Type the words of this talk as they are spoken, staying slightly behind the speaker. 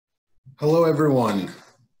Hello, everyone.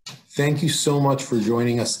 Thank you so much for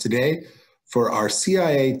joining us today for our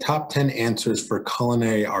CIA Top 10 Answers for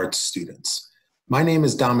Culinary Arts Students. My name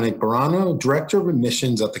is Dominic Barano, Director of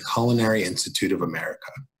Admissions at the Culinary Institute of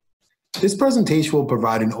America. This presentation will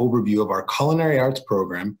provide an overview of our Culinary Arts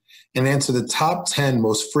program and answer the top 10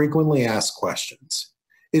 most frequently asked questions.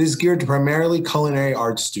 It is geared to primarily culinary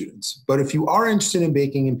arts students, but if you are interested in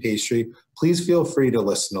baking and pastry, please feel free to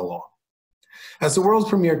listen along. As the world's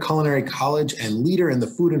premier culinary college and leader in the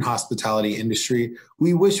food and hospitality industry,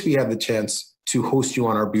 we wish we had the chance to host you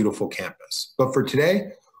on our beautiful campus. But for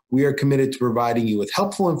today, we are committed to providing you with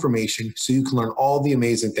helpful information so you can learn all the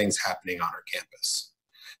amazing things happening on our campus.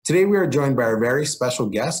 Today, we are joined by our very special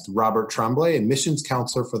guest, Robert Tremblay, Admissions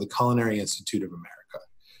Counselor for the Culinary Institute of America.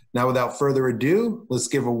 Now, without further ado, let's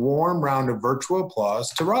give a warm round of virtual applause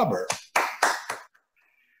to Robert.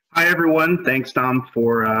 Hi, everyone. Thanks, Dom,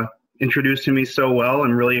 for introducing me so well.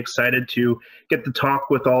 I'm really excited to get to talk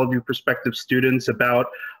with all of you prospective students about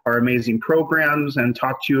our amazing programs and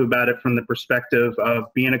talk to you about it from the perspective of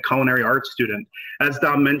being a culinary arts student. As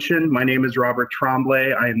Dom mentioned, my name is Robert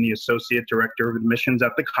Tremblay. I am the Associate Director of Admissions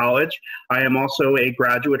at the college. I am also a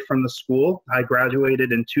graduate from the school. I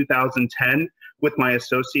graduated in 2010 with my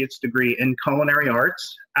associate's degree in culinary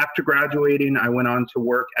arts. After graduating, I went on to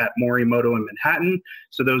work at Morimoto in Manhattan.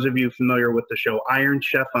 So those of you familiar with the show Iron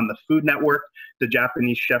Chef on the Food Network, the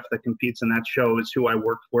Japanese chef that competes in that show is who I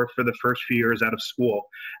worked for the first few years out of school.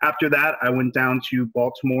 After that, I went down to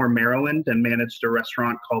Baltimore, Maryland, and managed a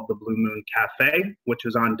restaurant called the Blue Moon Cafe, which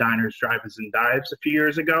was on Diners, Drive-Ins, and Dives a few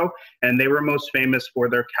years ago. And they were most famous for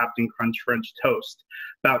their Captain Crunch French toast.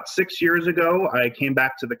 About 6 years ago, I came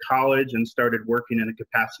back to the college and started working in a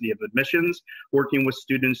capacity of admissions, working with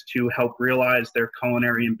students to help realize their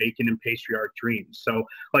culinary and baking and pastry art dreams. So,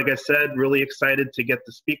 like I said, really excited to get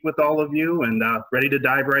to speak with all of you and ready to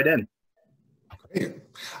dive right in. Great.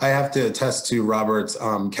 I have to attest to Robert's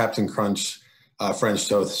Captain Crunch French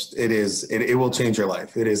toast. It will change your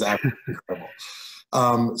life. It is absolutely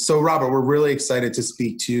incredible. So Robert, we're really excited to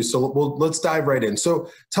speak to you. So let's dive right in. So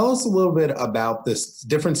tell us a little bit about this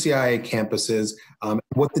different CIA campuses,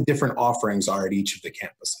 what the different offerings are at each of the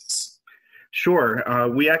campuses. Sure.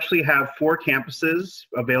 We actually have 4 campuses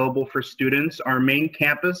available for students. Our main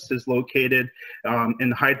campus is located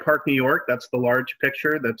in Hyde Park, New York. That's the large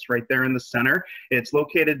picture that's right there in the center. It's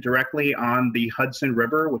located directly on the Hudson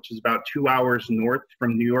River, which is about 2 hours north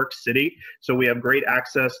from New York City. So we have great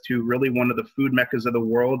access to really one of the food meccas of the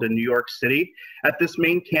world in New York City. At this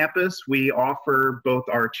main campus, we offer both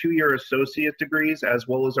our 2-year associate degrees as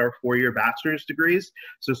well as our 4-year bachelor's degrees.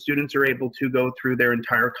 So students are able to go through their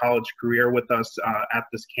entire college career with us at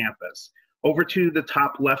this campus. Over to the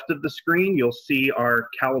top left of the screen, you'll see our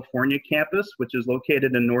California campus, which is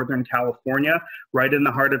located in Northern California, right in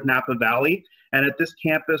the heart of Napa Valley. And at this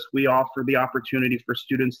campus, we offer the opportunity for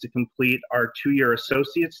students to complete our 2-year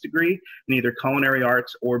associate's degree in either culinary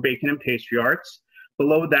arts or baking and pastry arts.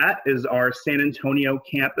 Below that is our San Antonio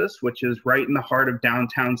campus, which is right in the heart of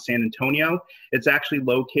downtown San Antonio. It's actually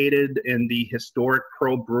located in the historic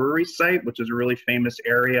Pearl Brewery site, which is a really famous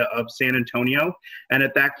area of San Antonio. And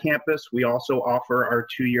at that campus, we also offer our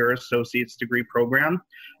 2-year associate's degree program.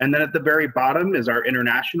 And then at the very bottom is our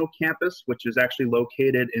international campus, which is actually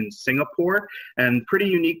located in Singapore. And pretty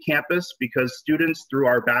unique campus because students through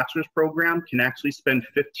our bachelor's program can actually spend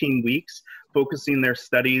 15 weeks focusing their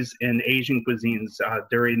studies in Asian cuisines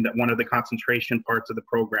during one of the concentration parts of the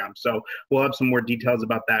program. So we'll have some more details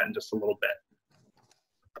about that in just a little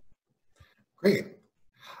bit. Great.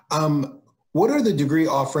 What are the degree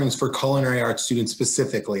offerings for culinary arts students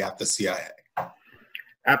specifically at the CIA?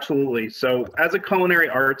 Absolutely. So as a culinary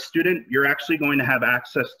arts student, you're actually going to have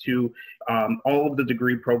access to all of the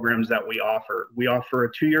degree programs that we offer. We offer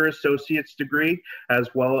a 2-year associate's degree as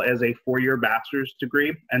well as a 4-year bachelor's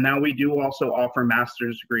degree. And now we do also offer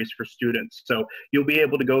master's degrees for students. So you'll be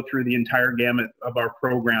able to go through the entire gamut of our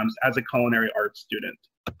programs as a culinary arts student.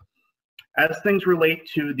 As things relate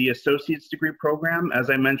to the associate's degree program, as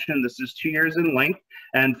I mentioned, this is 2 years in length.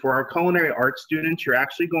 And for our culinary arts students, you're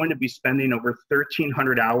actually going to be spending over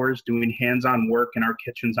 1,300 hours doing hands-on work in our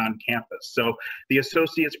kitchens on campus. So the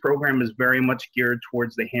associate's program is very much geared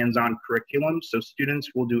towards the hands-on curriculum. So students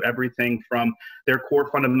will do everything from their core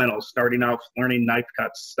fundamentals, starting out learning knife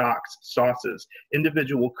cuts, stocks, sauces,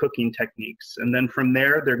 individual cooking techniques. And then from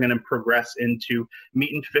there, they're going to progress into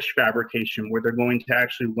meat and fish fabrication, where they're going to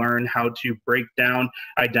actually learn how to to break down,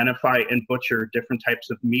 identify, and butcher different types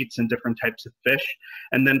of meats and different types of fish.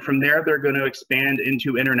 And then from there, they're going to expand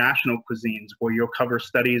into international cuisines, where you'll cover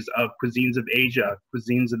studies of cuisines of Asia,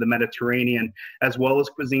 cuisines of the Mediterranean, as well as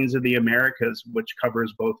cuisines of the Americas, which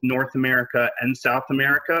covers both North America and South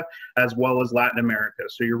America, as well as Latin America.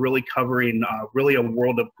 So you're really covering really a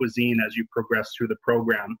world of cuisine as you progress through the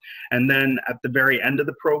program. And then at the very end of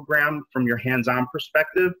the program, from your hands-on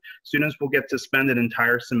perspective, students will get to spend an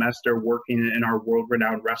entire semester working in our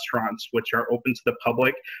world-renowned restaurants, which are open to the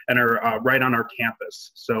public and are right on our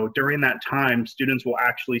campus. So during that time, students will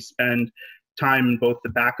actually spend time in both the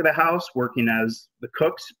back of the house working as the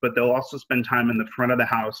cooks, but they'll also spend time in the front of the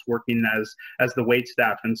house working as the wait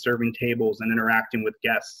staff and serving tables and interacting with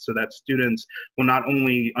guests, so that students will not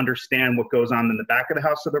only understand what goes on in the back of the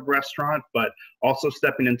house of the restaurant, but also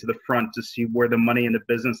stepping into the front to see where the money in a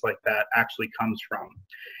business like that actually comes from.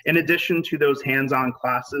 In addition to those hands-on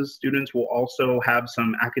classes, students will also have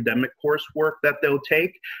some academic coursework that they'll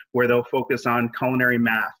take, where they'll focus on culinary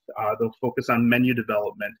math, they'll focus on menu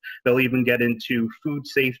development, they'll even get into food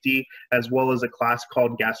safety, as well as a class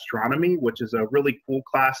called gastronomy, which is a really cool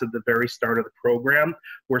class at the very start of the program,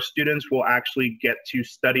 where students will actually get to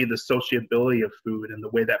study the sociability of food and the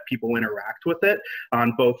way that people interact with it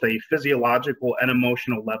on both a physiological and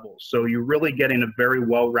emotional level. So you're really getting a very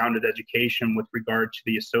well-rounded education with regard to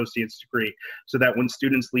the associate's degree, so that when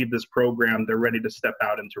students leave this program, they're ready to step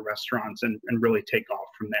out into restaurants and really take off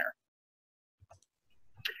from there.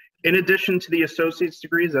 In addition to the associate's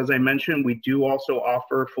degrees, as I mentioned, we do also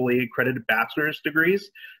offer fully accredited bachelor's degrees.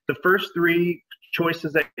 The first three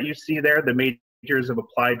choices that you see there, the majors of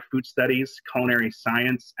applied food studies, culinary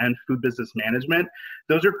science, and food business management,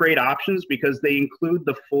 those are great options because they include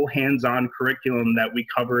the full hands-on curriculum that we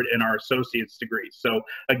covered in our associate's degree. So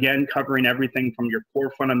again, covering everything from your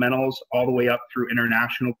core fundamentals all the way up through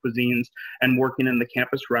international cuisines and working in the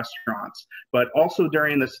campus restaurants. But also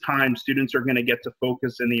during this time, students are going to get to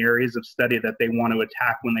focus in the areas of study that they want to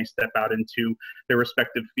attack when they step out into their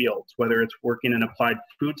respective fields, whether it's working in applied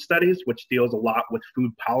food studies, which deals a lot with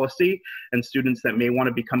food policy, and students that may want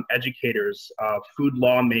to become educators, food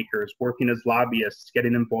lawmakers, working as lobbyists,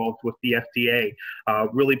 getting involved with the FDA,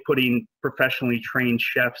 really putting professionally trained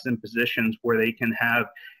chefs in positions where they can have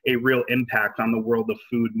a real impact on the world of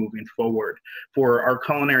food moving forward. For our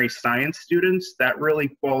culinary science students, that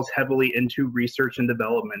really falls heavily into research and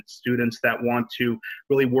development. Students that want to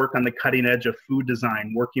really work on the cutting edge of food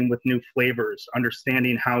design, working with new flavors,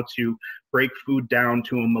 understanding how to break food down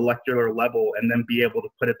to a molecular level and then be able to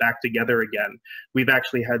put it back together again. We've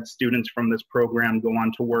actually had students from this program go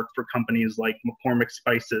on to work for companies like McCormick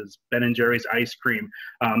Spices, Ben & Jerry's Ice Cream,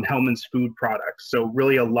 Hellman's Food Products. So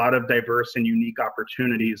really a lot of diverse and unique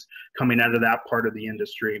opportunities coming out of that part of the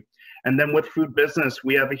industry. And then with food business,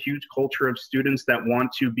 we have a huge culture of students that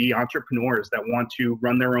want to be entrepreneurs, that want to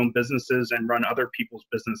run their own businesses and run other people's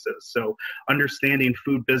businesses. So understanding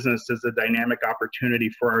food business is a dynamic opportunity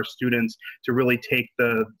for our students to really take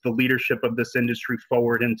the leadership of this industry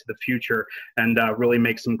forward into the future and really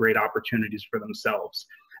make some great opportunities for themselves.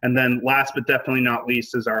 And then last but definitely not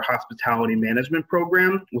least is our hospitality management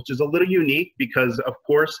program, which is a little unique because, of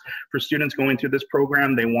course, for students going through this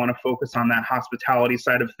program, they want to focus on that hospitality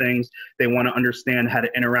side of things. They want to understand how to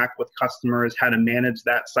interact with customers, how to manage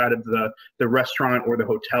that side of the restaurant or the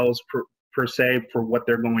hotels per se for what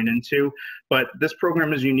they're going into. But this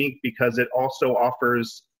program is unique because it also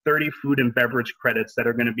offers 30 food and beverage credits that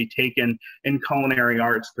are going to be taken in culinary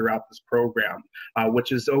arts throughout this program,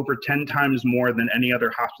 which is over 10 times more than any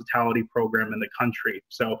other hospitality program in the country.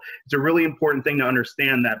 So it's a really important thing to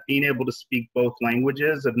understand that being able to speak both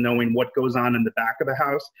languages of knowing what goes on in the back of the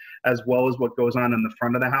house as well as what goes on in the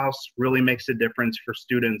front of the house really makes a difference for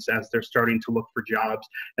students as they're starting to look for jobs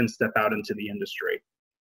and step out into the industry.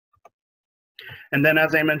 And then,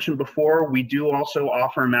 as I mentioned before, we do also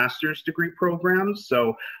offer master's degree programs.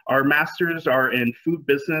 So our masters are in food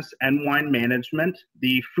business and wine management.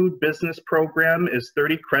 The food business program is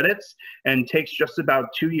 30 credits and takes just about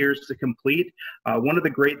 2 years to complete. One of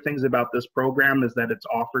the great things about this program is that it's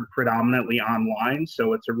offered predominantly online.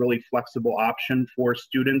 So it's a really flexible option for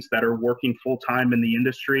students that are working full-time in the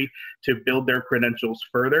industry to build their credentials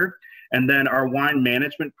further. And then our wine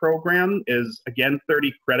management program is, again,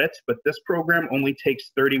 30 credits, but this program only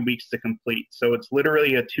takes 30 weeks to complete. So it's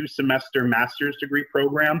literally a 2-semester master's degree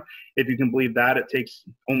program. If you can believe that, it takes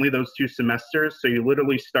only those 2 semesters. So you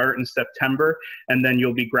literally start in September, and then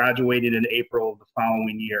you'll be graduated in April of the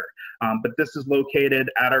following year. But this is located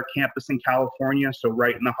at our campus in California, so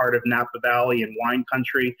right in the heart of Napa Valley and wine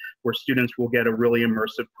country, where students will get a really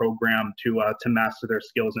immersive program to master their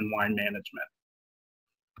skills in wine management.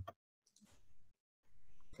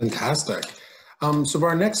 Fantastic. So for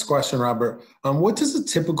our next question, Robert, what does a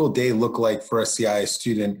typical day look like for a CIA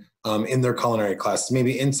student in their culinary classes,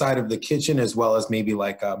 maybe inside of the kitchen as well as maybe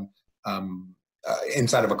like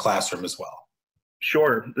inside of a classroom as well?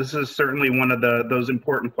 Sure. This is certainly one of those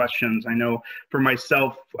important questions. I know for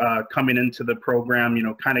myself, coming into the program,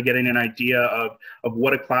 kind of getting an idea of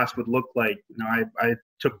what a class would look like. I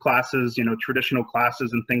took classes, traditional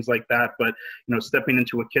classes and things like that, but stepping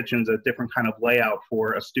into a kitchen is a different kind of layout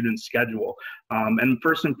for a student's schedule. And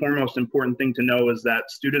first and foremost, important thing to know is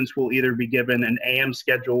that students will either be given an AM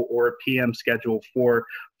schedule or a PM schedule for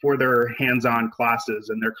their hands-on classes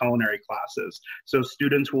and their culinary classes. So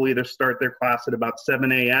students will either start their class at about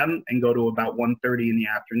 7 a.m. and go to about 1:30 in the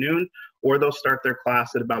afternoon, or they'll start their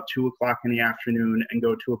class at about 2 o'clock in the afternoon and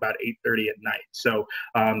go to about 8:30 at night. So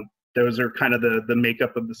those are kind of the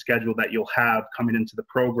makeup of the schedule that you'll have coming into the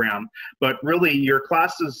program. But really, your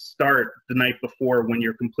classes start the night before when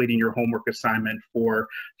you're completing your homework assignment for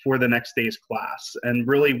the next day's class. And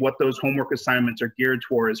really what those homework assignments are geared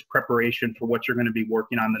toward is preparation for what you're going to be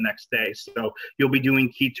working on the next day. So you'll be doing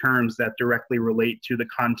key terms that directly relate to the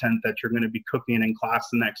content that you're going to be cooking in class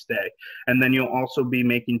the next day. And then you'll also be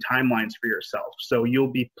making timelines for yourself. So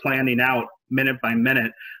you'll be planning out minute by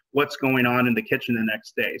minute what's going on in the kitchen the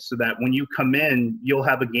next day, so that when you come in, you'll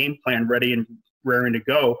have a game plan ready and raring to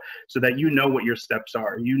go, so that you know what your steps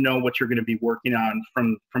are, what you're going to be working on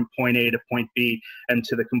from point A to point B and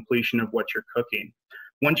to the completion of what you're cooking.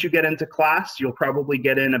 Once you get into class, you'll probably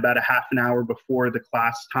get in about a half an hour before the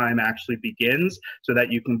class time actually begins, so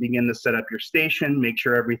that you can begin to set up your station, make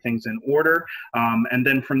sure everything's in order. And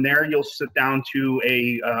then from there, you'll sit down to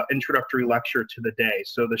a introductory lecture to the day.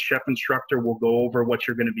 So the chef instructor will go over what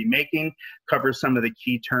you're going to be making, cover some of the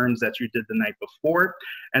key terms that you did the night before.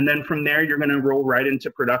 And then from there, you're going to roll right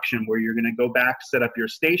into production, where you're going to go back, set up your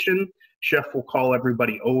station. Chef will call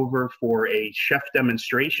everybody over for a chef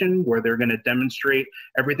demonstration, where they're going to demonstrate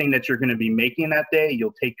everything that you're going to be making that day.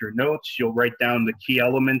 You'll take your notes, you'll write down the key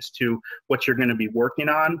elements to what you're going to be working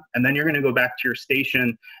on, and then you're going to go back to your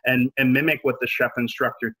station and mimic what the chef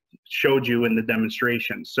instructor showed you in the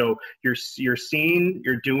demonstration. So you're seeing,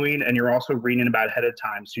 you're doing, and you're also reading about ahead of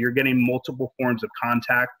time. So you're getting multiple forms of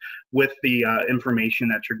contact with the information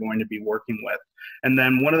that you're going to be working with. And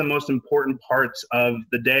then one of the most important parts of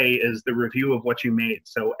the day is the review of what you made.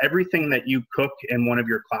 So everything that you cook in one of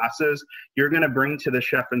your classes, you're going to bring to the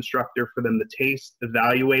chef instructor for them to taste,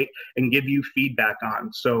 evaluate, and give you feedback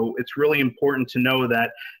on. So it's really important to know that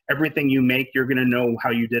everything you make, you're going to know how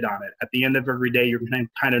you did on it. At the end of every day, you're going to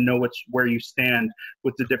kind of know where you stand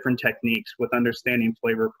with the different techniques, with understanding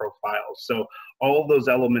flavor profiles. So all of those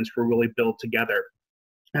elements will really build together.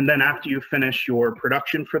 And then after you finish your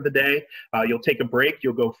production for the day, you'll take a break,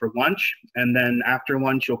 you'll go for lunch, and then after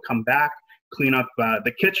lunch, you'll come back, clean up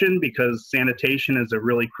the kitchen, because sanitation is a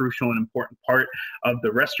really crucial and important part of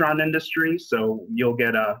the restaurant industry. So you'll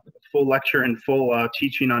get a full lecture and full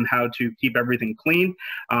teaching on how to keep everything clean.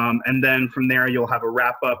 And then from there, you'll have a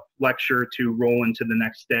wrap-up lecture to roll into the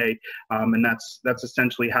next day. And that's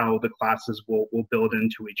essentially how the classes will build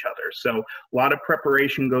into each other. So a lot of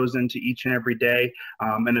preparation goes into each and every day,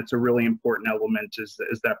 and it's a really important element is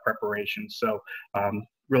that preparation. So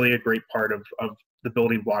really a great part of the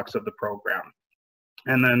building blocks of the program.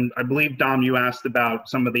 And then I believe, Dom, you asked about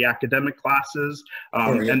some of the academic classes,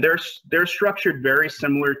 and they're structured very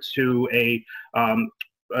similar to a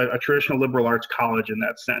traditional liberal arts college in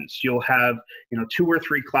that sense. You'll have 2 or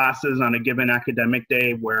 3 classes on a given academic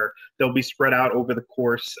day, where they'll be spread out over the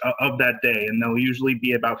course of that day, and they'll usually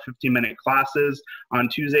be about 15-minute classes. On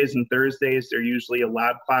Tuesdays and Thursdays, they're usually a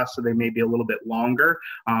lab class, so they may be a little bit longer,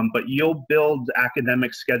 but you'll build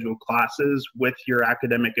academic scheduled classes with your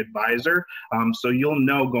academic advisor, so you'll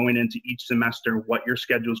know going into each semester what your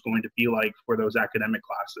schedule is going to be like for those academic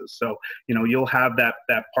classes. So you'll have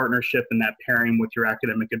that partnership and that pairing with your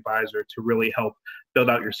academic advisor to really help build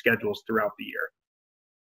out your schedules throughout the year.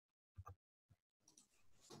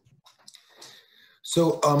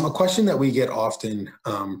 So a question that we get often,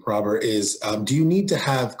 Robert, is do you need to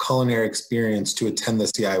have culinary experience to attend the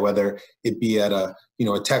CI, whether it be at a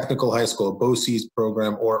technical high school, a BOCES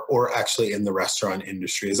program, or actually in the restaurant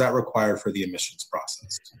industry? Is that required for the admissions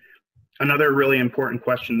process? Another really important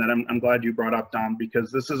question that I'm glad you brought up, Dom,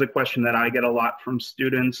 because this is a question that I get a lot from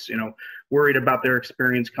students. worried about their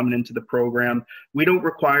experience coming into the program. We don't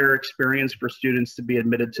require experience for students to be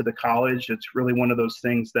admitted to the college. It's really one of those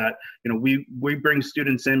things that, you know, we bring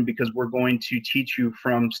students in because we're going to teach you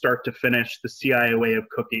from start to finish the CIA way of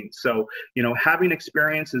cooking. So, you know, having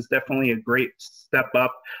experience is definitely a great step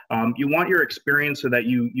up. You want your experience so that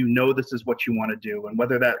you know this is what you want to do, and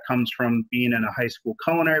whether that comes from being in a high school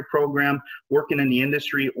culinary program, working in the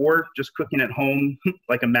industry, or just cooking at home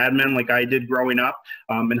like a madman like I did growing up.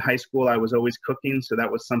 In high school, I was always cooking, so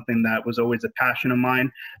that was something that was always a passion of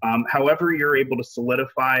mine. However, you're able to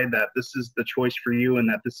solidify that this is the choice for you and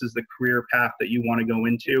that this is the career path that you want to go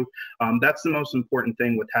into. That's the most important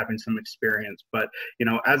thing with having some experience. But, you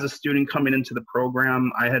know, as a student coming into the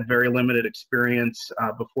program, I had very limited experience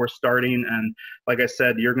before starting. And like I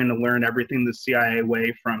said, you're going to learn everything the CIA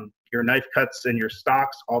way, from your knife cuts and your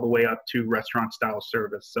stocks all the way up to restaurant style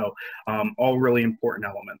service. So all really important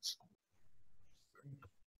elements.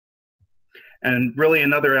 And really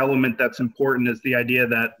another element that's important is the idea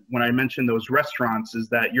that when I mentioned those restaurants is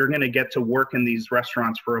that you're going to get to work in these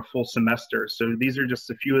restaurants for a full semester. So these are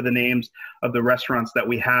just a few of the names of the restaurants that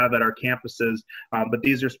we have at our campuses, but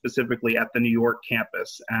these are specifically at the New York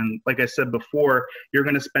campus. And like I said before, you're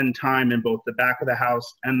going to spend time in both the back of the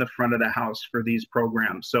house and the front of the house for these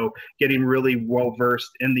programs. So getting really well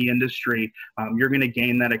versed in the industry, you're going to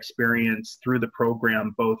gain that experience through the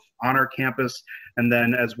program, both on our campus and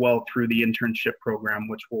then as well through the internship program,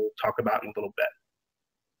 which we'll talk about in a little bit.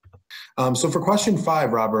 So for question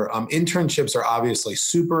 5, Robert, internships are obviously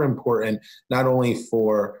super important, not only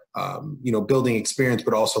for you know, building experience,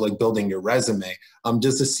 but also like building your resume.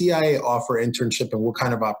 Does the CIA offer internship, and what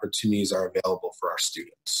kind of opportunities are available for our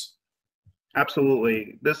students?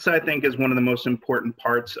 Absolutely. This, I think, is one of the most important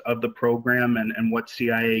parts of the program and what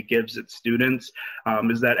CIA gives its students,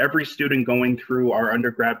 is that every student going through our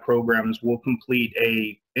undergrad programs will complete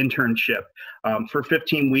a internship. For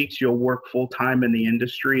 15 weeks, you'll work full-time in the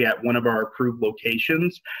industry at one of our approved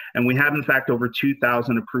locations. And we have, in fact, over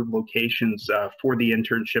 2,000 approved locations for the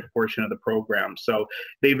internship portion of the program. So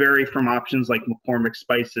they vary from options like McCormick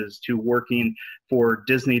Spices to working for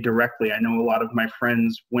Disney directly. I know a lot of my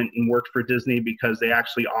friends went and worked for Disney because they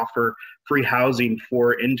actually offer free housing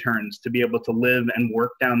for interns to be able to live and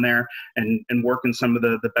work down there and work in some of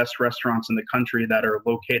the best restaurants in the country that are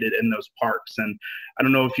located in those parks. And I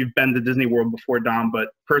don't know if you've been to Disney World before, Dom, but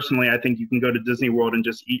personally, I think you can go to Disney World and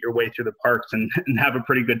just eat your way through the parks and have a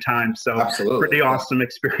pretty good time. So Absolutely. Pretty awesome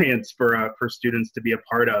experience for students to be a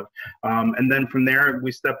part of. And then from there,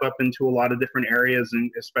 we step up into a lot of different areas,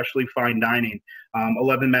 and especially fine dining.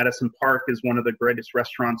 11 Madison Park is one of the greatest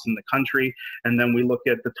restaurants in the country. And then we look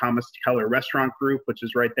at the Thomas Keller Restaurant Group, which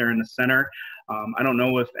is right there in the center. I don't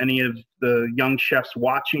know if any of the young chefs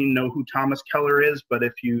watching know who Thomas Keller is, but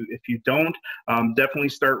if you don't, definitely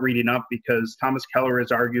start reading up, because Thomas Keller is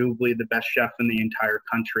arguably the best chef in the entire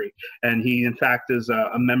country. And he, in fact, is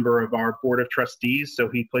a member of our board of trustees, so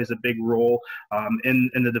he plays a big role in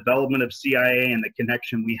the development of CIA and the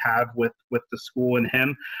connection we have with the school and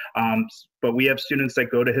him. But we have students that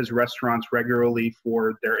go to his restaurants regularly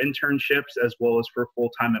for their internships as well as for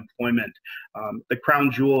full-time employment. The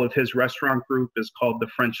crown jewel of his restaurant group is called the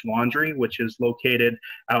French Laundry, which is located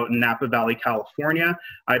out in Napa Valley, California.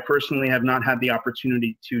 I personally have not had the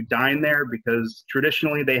opportunity to dine there because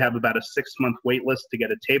traditionally they have about a 6-month wait list to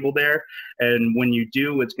get a table there. And when you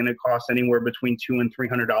do, it's going to cost anywhere between $200 and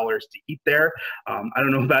 $300 to eat there. I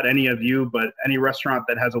don't know about any of you, but any restaurant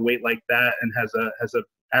that has a wait like that and has a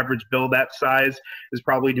average bill that size is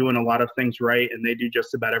probably doing a lot of things right, and they do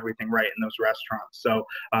just about everything right in those restaurants. So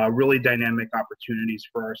really dynamic opportunities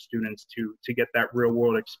for our students to get that real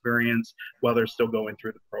world experience while they're still going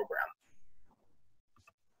through the program.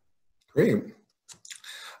 Great.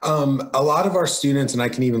 A lot of our students, and I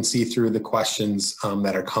can even see through the questions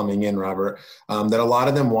that are coming in, Robert, that a lot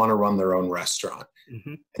of them want to run their own restaurant.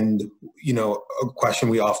 Mm-hmm. And, you know, a question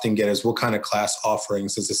we often get is, what kind of class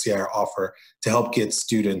offerings does the CIA offer to help get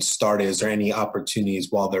students started? Is there any opportunities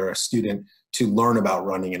while they're a student to learn about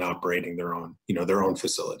running and operating their own, you know, their own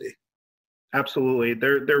facility? Absolutely.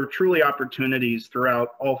 There are truly opportunities throughout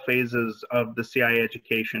all phases of the CIA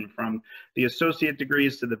education, from the associate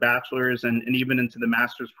degrees to the bachelor's and even into the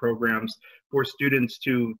master's programs, for students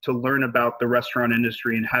to learn about the restaurant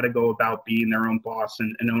industry and how to go about being their own boss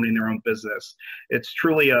and owning their own business. It's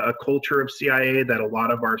truly a culture of CIA that a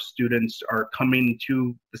lot of our students are coming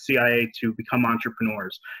to the CIA to become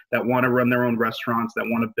entrepreneurs, that want to run their own restaurants, that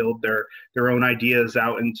want to build their own ideas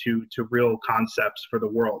out into real concepts for the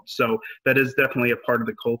world. So that is definitely a part of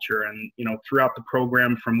the culture. And, you know, throughout the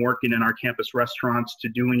program, from working in our campus restaurants to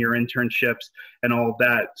doing your internships and all of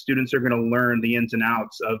that, students are going to learn the ins and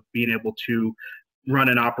outs of being able to run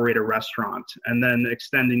and operate a restaurant. And then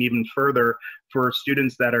extending even further, for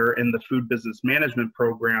students that are in the food business management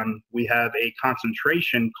program, we have a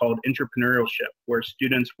concentration called entrepreneurship, where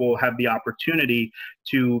students will have the opportunity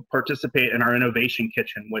to participate in our innovation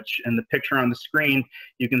kitchen, which in the picture on the screen,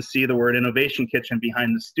 you can see the word innovation kitchen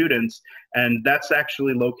behind the students. And that's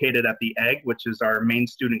actually located at the Egg, which is our main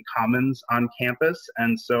student commons on campus.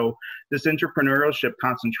 And so this entrepreneurship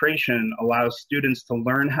concentration allows students to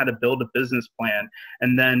learn how to build a business plan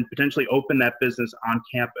and then potentially open that business on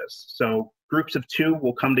campus. So groups of 2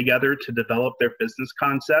 will come together to develop their business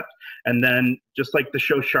concept. And then just like the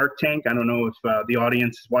show Shark Tank, I don't know if the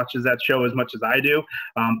audience watches that show as much as I do,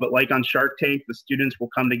 but like on Shark Tank, the students will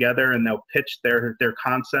come together and they'll pitch their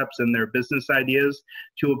concepts and their business ideas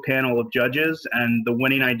to a panel of judges. And the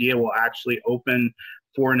winning idea will actually open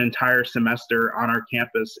for an entire semester on our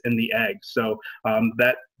campus in the Egg. So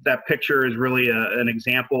that picture is really an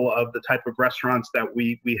example of the type of restaurants that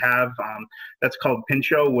we have. That's called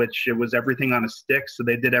Pincho, which it was everything on a stick. So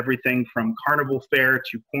they did everything from carnival fare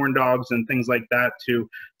to corn dogs and things like that to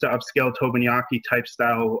upscale teppanyaki type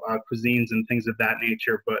style cuisines and things of that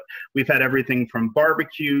nature. But we've had everything from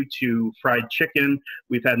barbecue to fried chicken.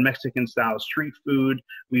 We've had Mexican style street food.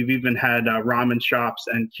 We've even had ramen shops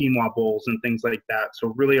and quinoa bowls and things like that.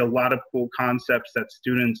 So really a lot of cool concepts that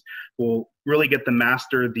students will really get to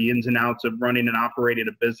master the ins and outs of running and operating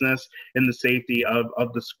a business in the safety of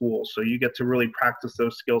the school. So you get to really practice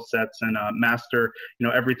those skill sets and master, you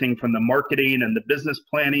know, everything from the marketing and the business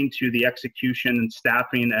planning to the execution and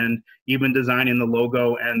staffing and even designing the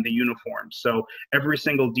logo and the uniform. So every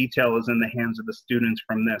single detail is in the hands of the students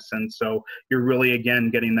from this. And so you're really, again,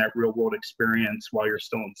 getting that real world experience while you're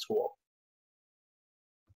still in school.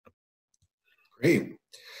 Great.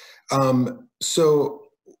 So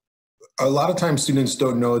a lot of times students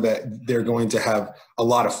don't know that they're going to have a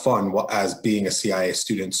lot of fun as being a CIA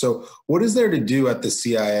student. So what is there to do at the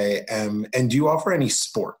CIA, and do you offer any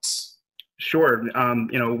sports? Sure.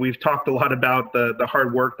 You know, we've talked a lot about the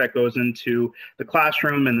hard work that goes into the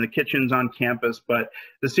classroom and the kitchens on campus, but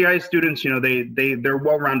the CIA students, you know, they're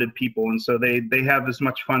well-rounded people, and so they have as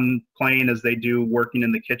much fun playing as they do working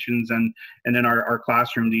in the kitchens and in our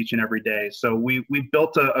classrooms each and every day. So we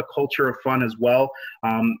built a culture of fun as well.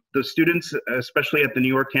 The students, especially at the New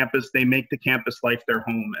York campus, they make the campus life their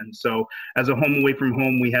home, and so as a home away from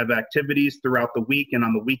home, we have activities throughout the week and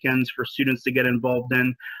on the weekends for students to get involved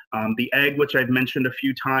in. The Egg, which I've mentioned a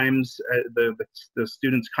few times, the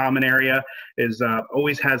students' common area is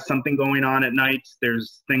always has something going on at night. There's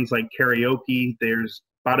things like karaoke. There's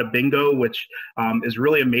Bada Bingo, which is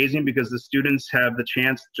really amazing because the students have the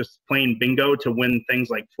chance just playing bingo to win things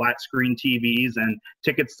like flat screen TVs and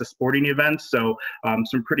tickets to sporting events. So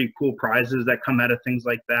some pretty cool prizes that come out of things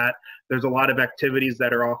like that. There's a lot of activities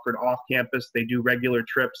that are offered off campus. They do regular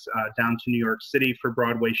trips down to New York City for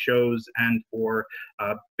Broadway shows and for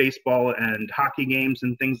baseball and hockey games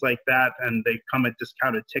and things like that. And they come at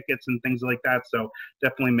discounted tickets and things like that. So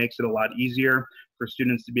definitely makes it a lot easier for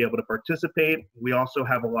students to be able to participate. We also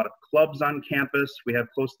have a lot of clubs on campus. We have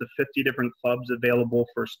close to 50 different clubs available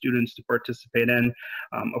for students to participate in.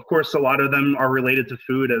 Of course, a lot of them are related to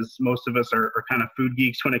food, as most of us are kind of food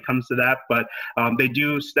geeks when it comes to that, but they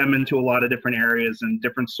do stem into a lot of different areas and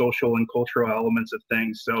different social and cultural elements of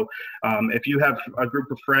things. So if you have a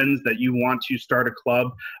group of friends that you want to start a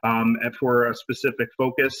club for a specific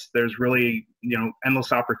focus, there's really, you know,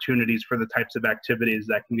 endless opportunities for the types of activities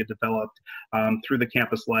that can get developed through the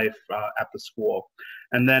campus life at the school.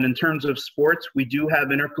 And then in terms of sports, we do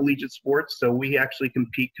have intercollegiate sports. So we actually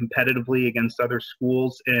compete competitively against other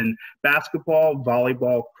schools in basketball,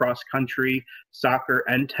 volleyball, cross country, soccer,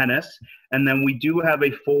 and tennis. And then we do have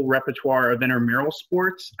a full repertoire of intramural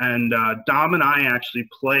sports. And Dom and I actually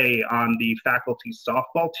play on the faculty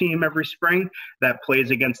softball team every spring that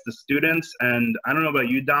plays against the students. And I don't know about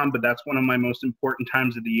you, Dom, but that's one of my most important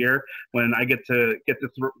times of the year when I get to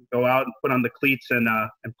go out and put on the cleats and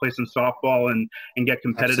play some softball and get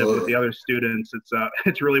competitive Absolutely. with the other students.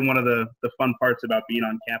 It's really one of the fun parts about being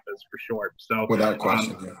on campus for sure. So without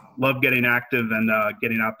question, yeah. Love getting active and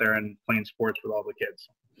getting out there and playing sports with all the kids.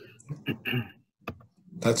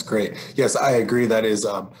 That's great. Yes, I agree. That is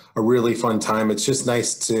a really fun time. It's just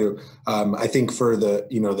nice to, I think, for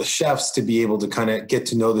the chefs to be able to kind of get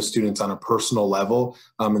to know the students on a personal level,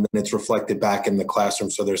 and then it's reflected back in the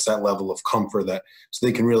classroom. So there's that level of comfort that so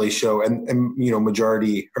they can really show, and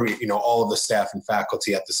majority, or all of the staff and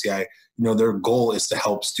faculty at the CI, their goal is to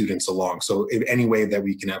help students along. So in any way that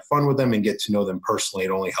we can have fun with them and get to know them personally,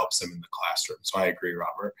 it only helps them in the classroom. So I agree,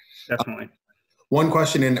 Robert. Definitely. One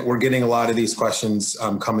question, and we're getting a lot of these questions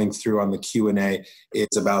coming through on the Q&A,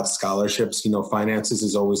 is about scholarships. Finances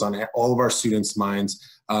is always on all of our students'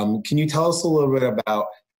 minds. Can you tell us a little bit about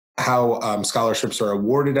how scholarships are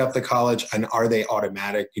awarded at the college, and are they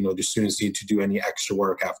automatic? Do students need to do any extra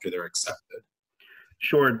work after they're accepted?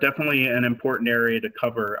 Sure, definitely an important area to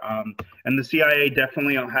cover. And the CIA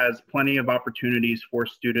definitely has plenty of opportunities for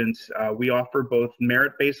students. We offer both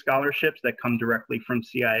merit-based scholarships that come directly from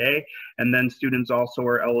CIA, and then students also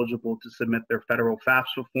are eligible to submit their federal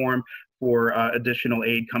FAFSA form for additional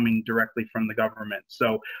aid coming directly from the government.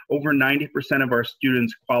 So over 90% of our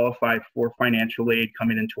students qualify for financial aid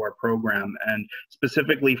coming into our program. And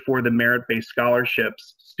specifically for the merit-based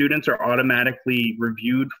scholarships, students are automatically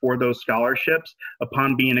reviewed for those scholarships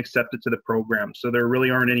upon being accepted to the program. So there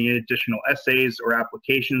really aren't any additional essays or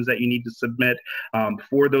applications that you need to submit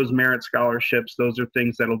for those merit scholarships. Those are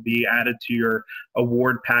things that'll be added to your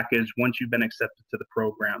award package once you've been accepted to the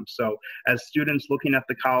program. So as students looking at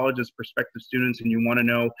the college, as prospective students, and you want to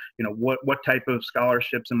know, what type of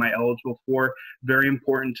scholarships am I eligible for, very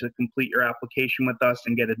important to complete your application with us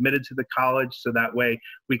and get admitted to the college, so that way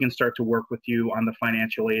we can start to work with you on the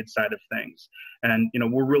financial aid side of things. And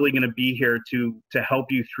we're really going to be here to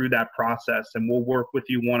help you through that process, and we'll work with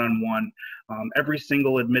you one-on-one. Every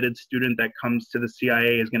single admitted student that comes to the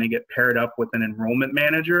CIA is going to get paired up with an enrollment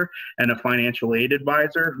manager and a financial aid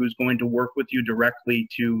advisor who's going to work with you directly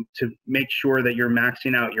to make sure that you're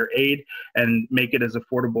maxing out your aid and make it as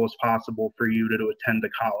affordable as possible for you to attend the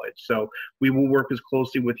college. So we will work as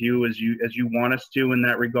closely with you as you want us to in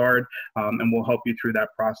that regard, and we'll help you through that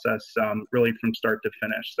process really from start to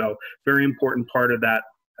finish. So very important part of that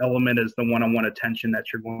element is the one-on-one attention that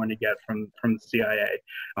you're going to get from the CIA.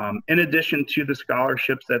 In addition to the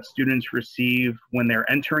scholarships that students receive when they're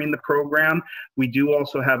entering the program, we do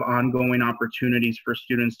also have ongoing opportunities for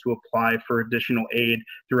students to apply for additional aid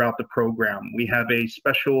throughout the program. We have a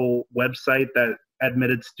special website that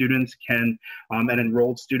admitted students can and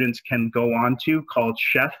enrolled students can go on to, called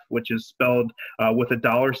Chef, which is spelled with a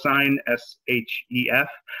 $, SHEF.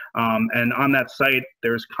 And on that site,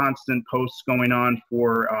 there's constant posts going on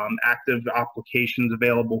for active applications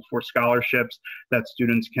available for scholarships that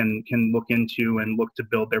students can look into and look to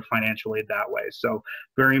build their financial aid that way. So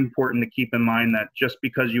very important to keep in mind that just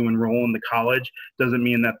because you enroll in the college doesn't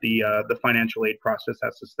mean that the financial aid process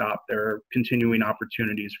has to stop. There are continuing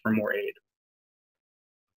opportunities for more aid.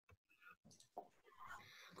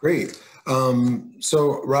 Great.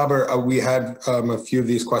 So Robert, we had a few of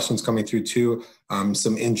these questions coming through too.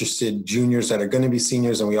 Some interested juniors that are going to be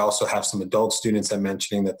seniors, and we also have some adult students that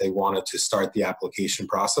mentioning that they wanted to start the application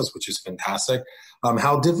process, which is fantastic.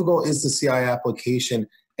 How difficult is the CI application,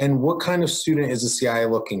 and what kind of student is the CI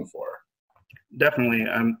looking for? Definitely.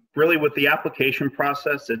 Really, with the application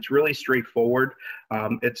process, it's really straightforward.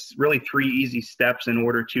 It's really 3 easy steps in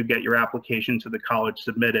order to get your application to the college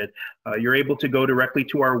submitted. You're able to go directly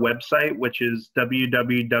to our website, which is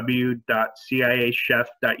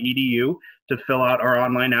www.ciachef.edu, to fill out our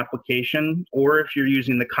online application. Or if you're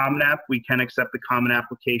using the Common App, we can accept the Common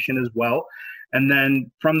Application as well. And then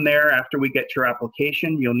from there, after we get your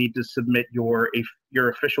application, you'll need to submit your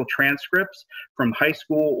official transcripts from high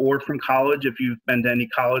school or from college if you've been to any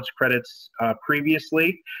college credits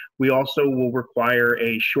previously. We also will require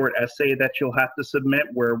a short essay that you'll have to submit,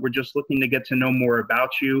 where we're just looking to get to know more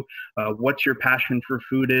about you, what your passion for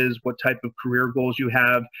food is, what type of career goals you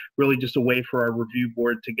have, really just a way for our review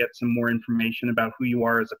board to get some more information about who you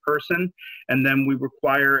are as a person. And then we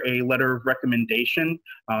require a letter of recommendation.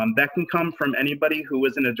 That can come from anybody who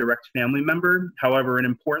isn't a direct family member. However, an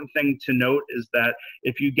important thing to note is that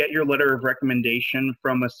if you get your letter of recommendation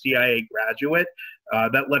from a CIA graduate,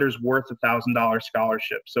 that letter's worth a $1,000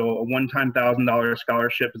 scholarship. So a one-time $1,000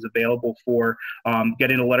 scholarship is available for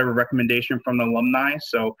getting a letter of recommendation from the alumni.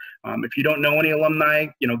 So if you don't know any alumni,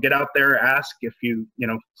 get out there, ask. If you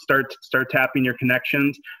start tapping your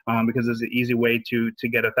connections, because it's an easy way to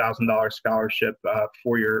get a $1,000 scholarship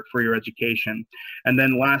for your education. And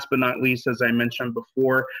then last but not least, as I mentioned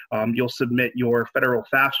before, you'll submit your federal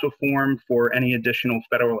FAFSA form for any additional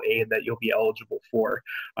federal aid that you'll be eligible for.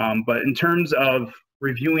 But in terms of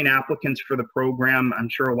reviewing applicants for the program. I'm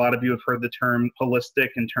sure a lot of you have heard the term holistic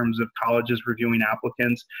in terms of colleges reviewing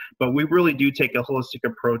applicants, but we really do take a holistic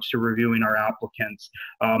approach to reviewing our applicants.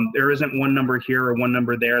 There isn't one number here or one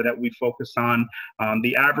number there that we focus on.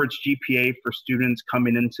 The average GPA for students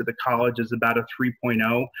coming into the college is about a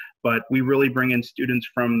 3.0, but we really bring in students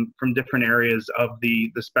from different areas of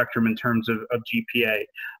the spectrum in terms of GPA.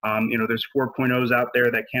 You know, there's 4.0s out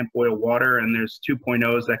there that can't boil water, and there's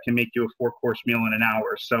 2.0s that can make you a 4-course meal in an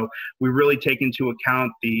hour. So we really take into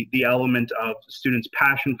account the element of the students'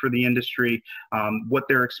 passion for the industry, what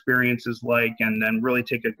their experience is like, and then really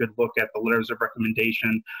take a good look at the letters of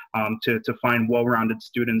recommendation to find well-rounded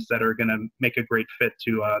students that are going to make a great fit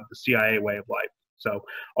to the CIA way of life. So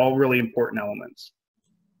all really important elements.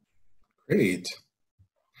 Great.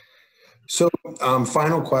 So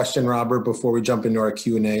final question, Robert, before we jump into our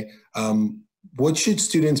Q&A. What should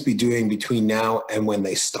students be doing between now and when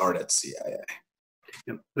they start at CIA?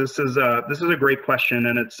 This is a great question,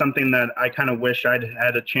 and it's something that I kind of wish I'd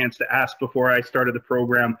had a chance to ask before I started the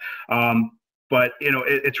program. But you know,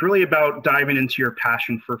 it's really about diving into your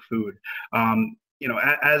passion for food. You know,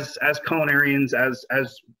 as culinarians,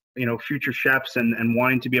 as you know, future chefs and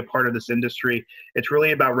wanting to be a part of this industry, it's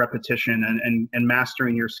really about repetition and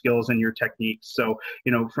mastering your skills and your techniques. So,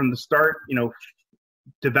 you know, from the start, you know,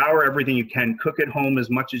 devour everything you can, cook at home as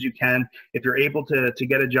much as you can. If you're able to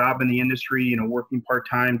get a job in the industry, you know, working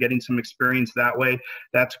part-time, getting some experience that way,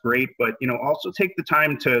 that's great. But, you know, also take the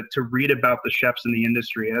time to read about the chefs in the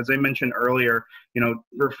industry. As I mentioned earlier, you know,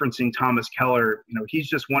 referencing Thomas Keller, you know, he's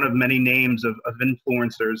just one of many names of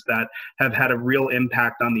influencers that have had a real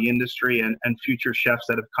impact on the industry and future chefs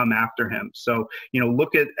that have come after him. So, you know,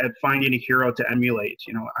 look at finding a hero to emulate.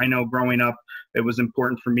 You know, I know growing up, it was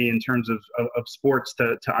important for me in terms of sports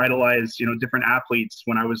to idolize, you know, different athletes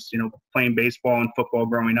when I was, you know, playing baseball and football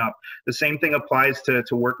growing up. The same thing applies to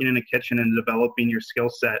working in a kitchen and developing your skill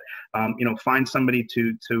set. You know, find somebody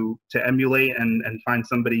to emulate and find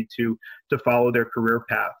somebody to follow their career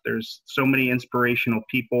path. There's so many inspirational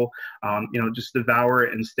people. You know, just devour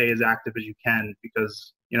it and stay as active as you can,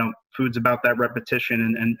 because you know, food's about that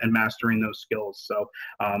repetition and mastering those skills. So,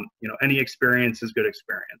 you know, any experience is good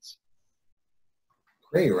experience.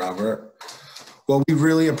 Great, Robert. Well, we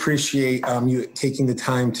really appreciate you taking the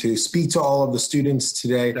time to speak to all of the students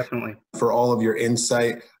today. Definitely. For all of your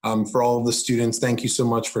insight. For all of the students, thank you so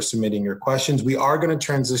much for submitting your questions. We are going to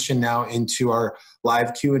transition now into our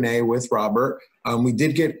live Q&A with Robert. We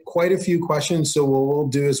did get quite a few questions, so what we'll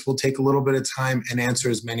do is we'll take a little bit of time and answer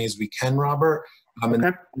as many as we can, Robert. And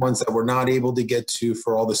the ones that we're not able to get to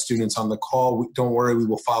for all the students on the call, don't worry, we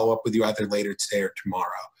will follow up with you either later today or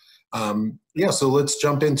tomorrow. Yeah, so let's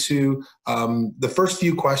jump into the first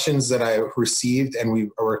few questions that I received, and we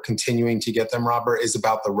are continuing to get them, Robert, is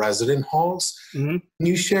about the resident halls. Mm-hmm. Can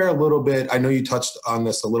you share a little bit, I know you touched on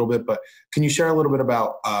this a little bit, but can you share a little bit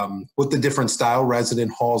about what the different style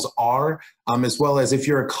resident halls are, as well as if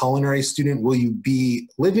you're a culinary student, will you be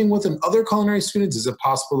living with other culinary students? Is it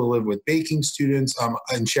possible to live with baking students,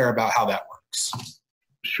 and share about how that works?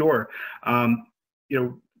 Sure. You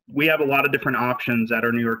know, we have a lot of different options at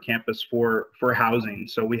our New York campus for housing.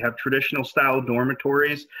 So we have traditional style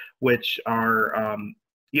dormitories, which are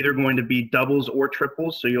either going to be doubles or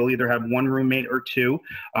triples. So you'll either have one roommate or two.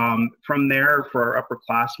 From there, for our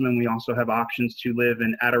upperclassmen, we also have options to live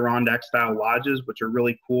in Adirondack style lodges, which are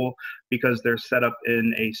really cool because they're set up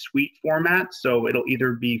in a suite format. So it'll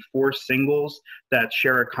either be 4 singles that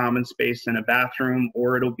share a common space in a bathroom,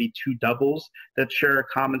 or it'll be 2 doubles that share a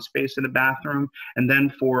common space in a bathroom. And then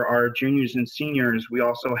for our juniors and seniors, we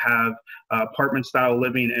also have apartment style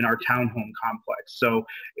living in our townhome complex. So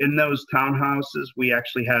in those townhouses, we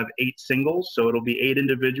actually have 8 singles. So it'll be 8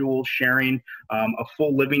 individuals sharing a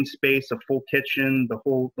full living space, a full kitchen, the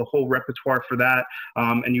whole repertoire for that.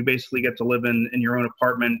 And you basically get to live in your own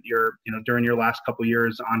apartment during your last couple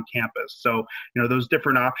years on campus. So, you know, those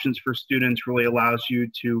different options for students really allows you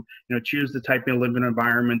to, choose the type of living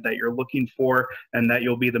environment that you're looking for and that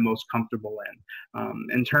you'll be the most comfortable in.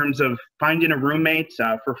 In terms of finding a roommate,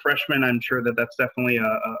 for freshmen, I'm sure that that's definitely a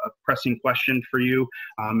pressing question for you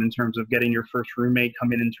in terms of getting your first roommate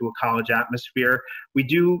coming into a college atmosphere. We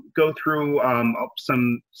do go through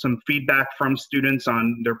some feedback from students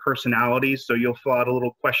on their personalities. So you'll fill out a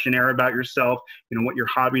little questionnaire about yourself, what your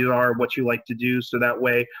hobbies are, what you like to do. So that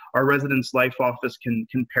way our residence life office can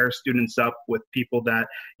pair students up with people that,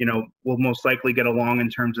 will most likely get along in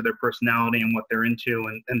terms of their personality and what they're into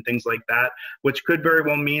and things like that, which could very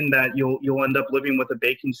well mean that you'll end up living with a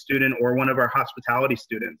baking student or or one of our hospitality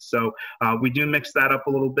students. So we do mix that up a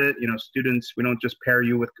little bit. You know, students, we don't just pair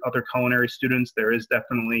you with other culinary students. There is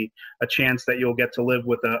definitely a chance that you'll get to live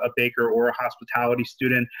with a baker or a hospitality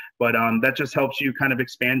student, but that just helps you kind of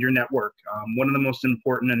expand your network. One of the most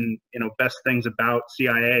important and, you know, best things about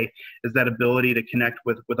CIA is that ability to connect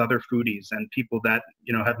with other foodies and people that,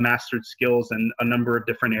 you know, have mastered skills in a number of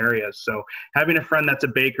different areas. So having a friend that's a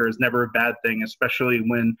baker is never a bad thing, especially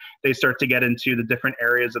when they start to get into the different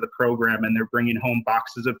areas of the program and they're bringing home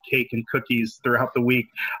boxes of cake and cookies throughout the week.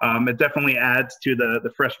 It definitely adds to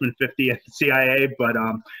the freshman 50 at the CIA, but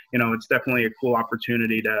you know, it's definitely a cool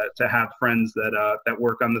opportunity to have friends that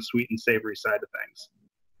work on the sweet and savory side of things.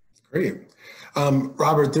 Great.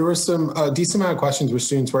 Robert, there were some decent amount of questions where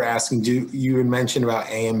students were asking, you had mentioned about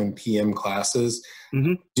AM and PM classes.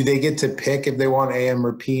 Mm-hmm. Do they get to pick if they want AM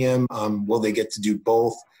or PM? Will they get to do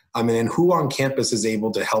both? And then who on campus is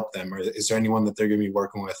able to help them? Or is there anyone that they're going to be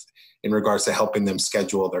working with in regards to helping them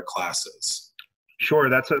schedule their classes? Sure,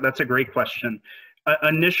 that's a great question.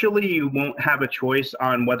 Initially, you won't have a choice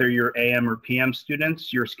on whether you're AM or PM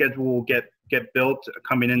students. Your schedule will get built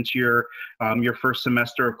coming into your first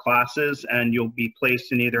semester of classes, and you'll be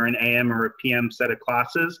placed in either an AM or a PM set of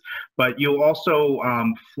classes. But you'll also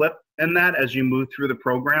flip in that as you move through the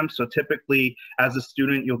program. So typically, as a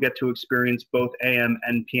student, you'll get to experience both AM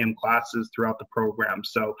and PM classes throughout the program.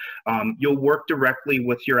 So you'll work directly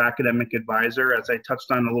with your academic advisor, as I touched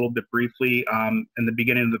on a little bit briefly in the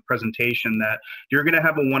beginning of the presentation, that you're going to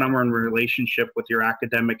have a one-on-one relationship with your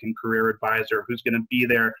academic and career advisor, who's going to be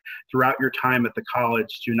there throughout your time at the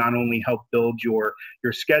college to not only help build your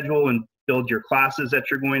schedule and build your classes that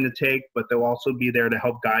you're going to take, but they'll also be there to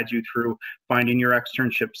help guide you through finding your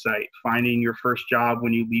externship site, finding your first job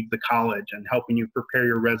when you leave the college, and helping you prepare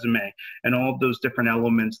your resume, and all of those different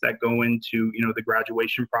elements that go into, you know, the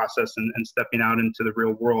graduation process and stepping out into the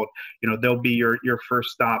real world. You know, they'll be your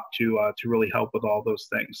first stop to really help with all those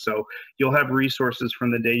things. So you'll have resources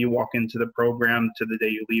from the day you walk into the program to the day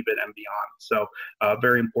you leave it and beyond. So a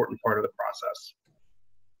very important part of the process.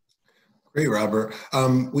 Great, Robert.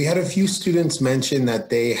 We had a few students mention that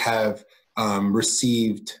they have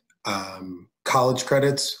received college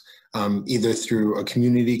credits, either through a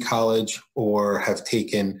community college or have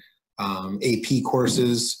taken AP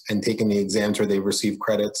courses and taken the exams where they've received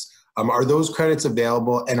credits. Are those credits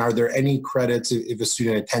available? And are there any credits, if a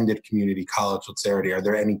student attended community college, let's say already, are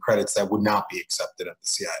there any credits that would not be accepted at the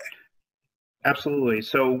CIA? Absolutely.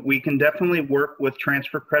 So we can definitely work with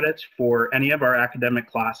transfer credits for any of our academic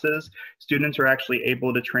classes. Students are actually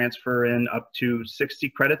able to transfer in up to 60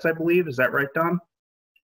 credits, I believe. Is that right, Dom?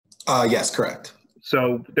 Yes, correct.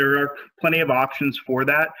 So there are plenty of options for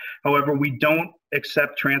that. However, we don't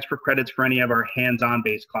accept transfer credits for any of our hands-on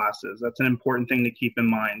based classes. That's an important thing to keep in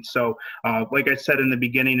mind. So like I said in the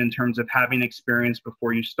beginning, in terms of having experience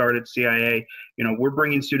before you start at CIA, you know, we're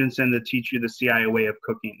bringing students in to teach you the CIA way of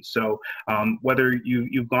cooking. So whether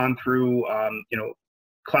you've gone through, you know,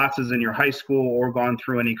 classes in your high school or gone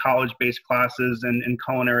through any college-based classes in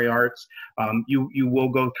culinary arts, you will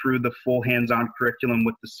go through the full hands-on curriculum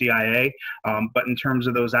with the CIA. But in terms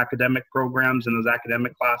of those academic programs and those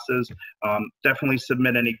academic classes, definitely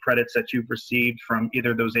submit any credits that you've received from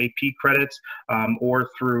either those AP credits or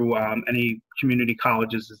through any community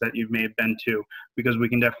colleges that you may have been to, because we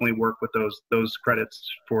can definitely work with those credits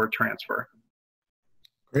for transfer.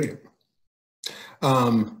 Great.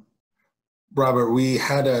 Robert, we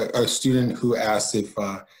had a student who asked if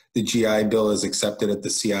the GI Bill is accepted at the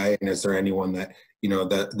CIA, and is there anyone that, you know,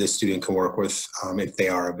 that the student can work with if they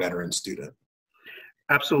are a veteran student?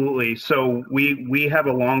 Absolutely. So we have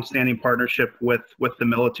a long-standing partnership with the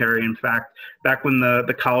military. In fact, back when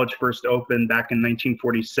the college first opened back in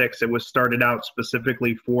 1946, it was started out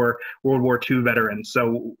specifically for World War II veterans.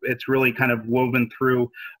 So it's really kind of woven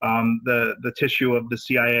through the tissue of the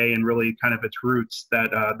CIA and really kind of its roots,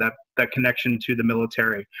 that connection to the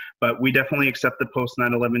military. But we definitely accept the post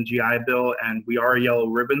 9/11 GI Bill, and we are a yellow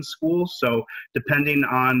ribbon school. So depending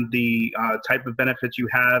on the type of benefits you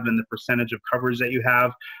have and the percentage of coverage that you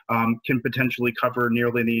have, can potentially cover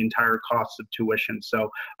nearly the entire cost of tuition. So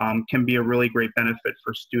can be a really great benefit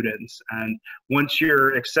for students. And once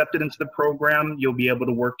you're accepted into the program, you'll be able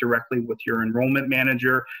to work directly with your enrollment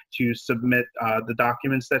manager to submit the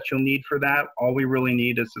documents that you'll need for that. All we really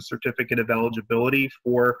need is a certificate of eligibility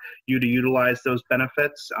for you to utilize those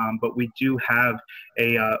benefits, but we do have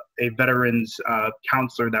a veterans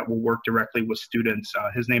counselor that will work directly with students.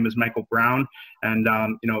 His name is Michael Brown, and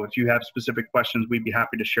you know, if you have specific questions, we'd be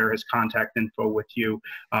happy to share his contact info with you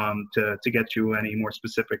to get you any more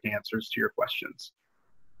specific answers to your questions.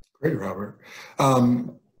 Great, Robert.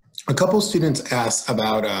 A couple students asked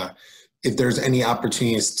about if there's any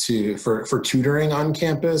opportunities for tutoring on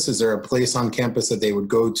campus. Is there a place on campus that they would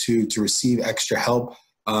go to receive extra help?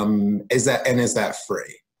 Is that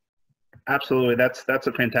free? Absolutely. That's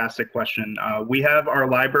a fantastic question. We have our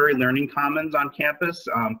library learning commons on campus.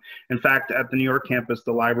 In fact, at the New York campus,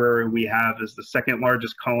 the library we have is the second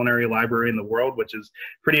largest culinary library in the world, which is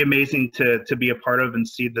pretty amazing to be a part of and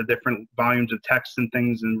see the different volumes of text and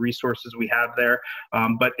things and resources we have there.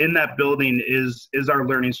 But in that building is our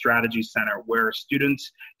Learning Strategy Center, where students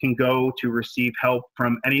can go to receive help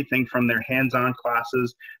from anything from their hands-on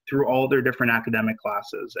classes through all their different academic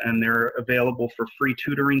classes. And they're available for free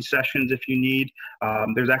tutoring sessions if you need.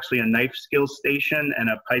 There's actually a knife skills station and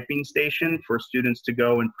a piping station for students to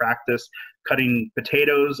go and practice cutting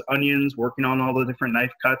potatoes, onions, working on all the different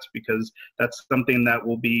knife cuts, because that's something that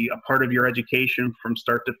will be a part of your education from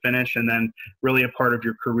start to finish, and then really a part of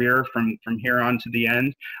your career from here on to the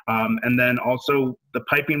end. And then also the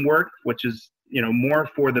piping work, which is more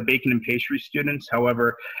for the baking and pastry students.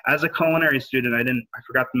 However, as a culinary student, I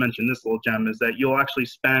forgot to mention this little gem, is that you'll actually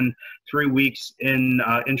spend 3 weeks in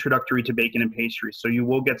introductory to baking and pastry. So you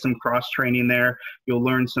will get some cross training there. You'll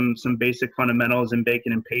learn some basic fundamentals in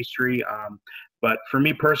baking and pastry. But for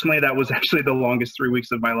me personally, that was actually the longest 3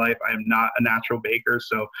 weeks of my life. I am not a natural baker,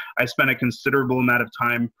 so I spent a considerable amount of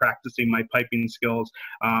time practicing my piping skills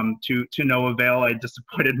to no avail. I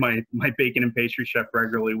disappointed my baking and pastry chef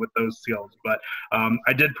regularly with those skills, but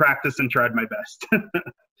I did practice and tried my best.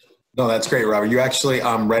 No, that's great, Robert. You actually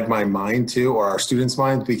read my mind too, or our students'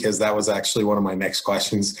 mind, because that was actually one of my next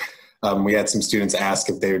questions. We had some students ask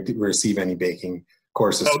if they would receive any baking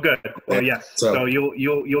courses. Oh, good. Well, yes. So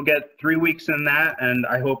you'll get 3 weeks in that, and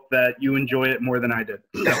I hope that you enjoy it more than I did.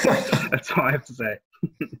 So that's all I have to say.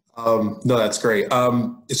 No, that's great.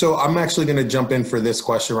 So I'm actually going to jump in for this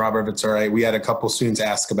question, Robert, if it's all right. We had a couple students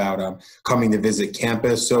ask about coming to visit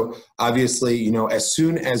campus. So obviously, as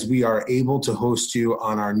soon as we are able to host you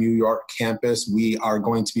on our New York campus, we are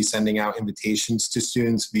going to be sending out invitations to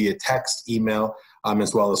students via text, email,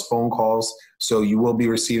 as well as phone calls. So you will be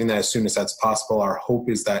receiving that as soon as that's possible. Our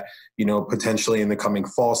hope is that, potentially in the coming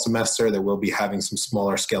fall semester, that we'll be having some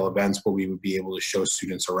smaller scale events where we would be able to show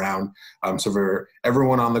students around. So for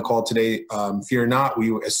everyone on the call today, fear not,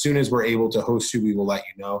 as soon as we're able to host you, we will let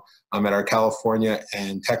you know. At our California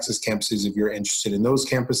and Texas campuses, if you're interested in those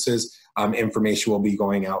campuses, information will be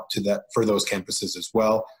going out for those campuses as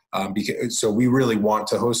well. So we really want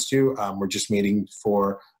to host you. We're just waiting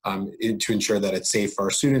to ensure that it's safe for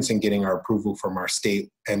our students and getting our approval from our state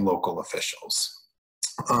and local officials.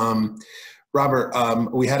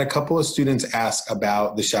 Robert, we had a couple of students ask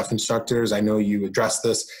about the chef instructors. I know you addressed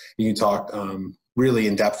this and you talked really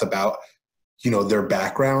in depth about their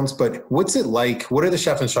backgrounds, but what's it like? What are the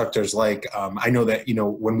chef instructors like? I know that,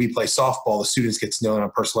 when we play softball, the students get to know them on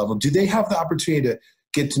a personal level. Do they have the opportunity to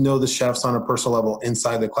get to know the chefs on a personal level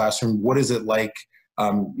inside the classroom? What is it like?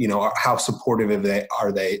 How supportive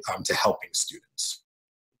are they to helping students?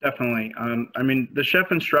 Definitely. I mean, the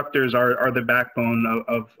chef instructors are the backbone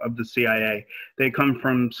of the CIA. They come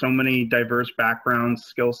from so many diverse backgrounds,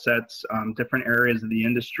 skill sets, different areas of the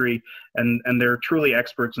industry, and they're truly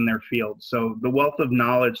experts in their field. So the wealth of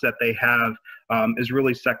knowledge that they have is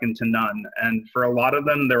really second to none. And for a lot of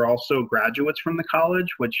them, they're also graduates from the college,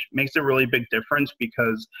 which makes a really big difference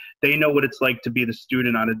because they know what it's like to be the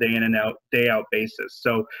student on a day in and out, day out basis.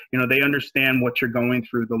 So, they understand what you're going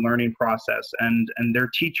through, the learning process, and they're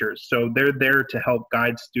teachers. So they're there to help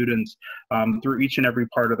guide students through each and every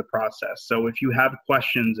part of the process. So if you have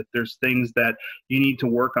questions, if there's things that you need to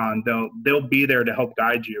work on, they'll be there to help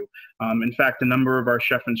guide you. In fact, a number of our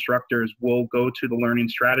chef instructors will go to the Learning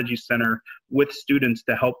Strategy Center with students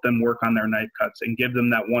to help them work on their knife cuts and give them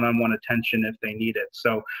that one-on-one attention if they need it.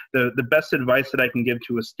 So the best advice that I can give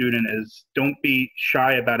to a student is don't be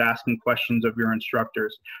shy about asking questions of your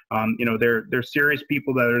instructors. They're serious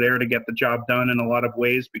people that are there to get the job done in a lot of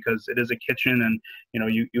ways because it is a kitchen, and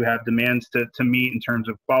you have demands to meet in terms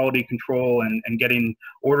of quality control and getting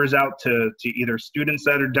orders out to either students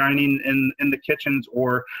that are dining in the kitchens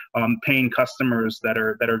or paying customers that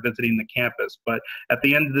are visiting the campus. But at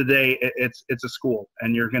the end of the day, it's a school,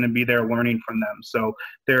 and you're going to be there learning from them. So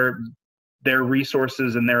their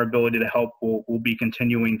resources and their ability to help will be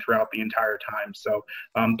continuing throughout the entire time. So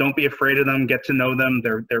don't be afraid of them. Get to know them.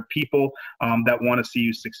 They're people that want to see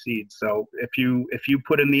you succeed. So if you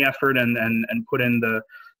put in the effort and put in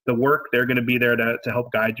the work, they're going to be there to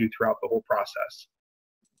help guide you throughout the whole process.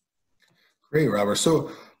 Great, Robert.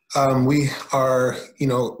 So we are,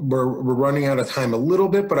 we're running out of time a little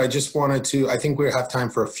bit, but I just wanted to, I think we have time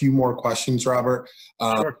for a few more questions, Robert.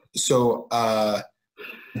 Sure. So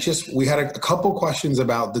We had a couple questions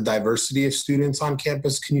about the diversity of students on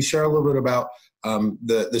campus. Can you share a little bit about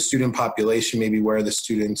the student population, maybe where the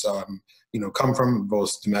students come from,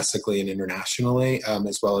 both domestically and internationally,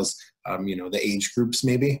 as well as the age groups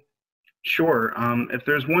maybe? Sure. If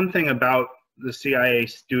there's one thing about the CIA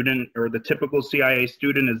student, or the typical CIA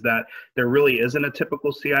student, is that there really isn't a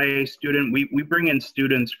typical CIA student. We bring in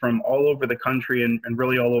students from all over the country and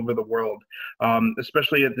really all over the world.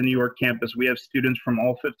 Especially at the New York campus, we have students from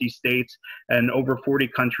all 50 states and over 40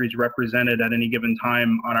 countries represented at any given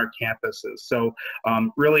time on our campuses. So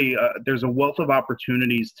really, there's a wealth of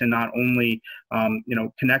opportunities to not only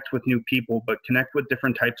connect with new people, but connect with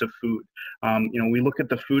different types of food. We look at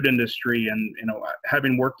the food industry, and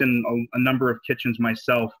having worked in a number of kitchens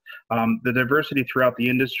myself, the diversity throughout the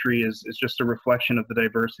industry is just a reflection of the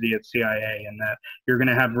diversity at CIA, and that you're going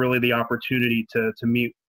to have really the opportunity to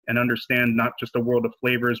meet and understand not just a world of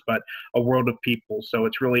flavors, but a world of people. So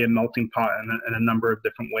it's really a melting pot in a number of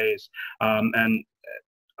different ways. And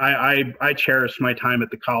I cherish my time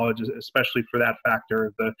at the college, especially for that factor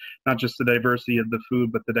of not just the diversity of the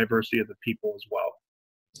food, but the diversity of the people as well.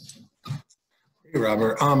 Hey,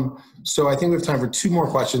 Robert. So I think we have time for two more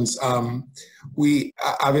questions. We've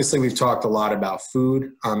talked a lot about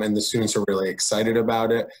food, and the students are really excited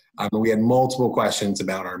about it. We had multiple questions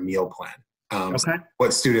about our meal plan. Okay.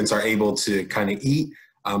 What students are able to kind of eat.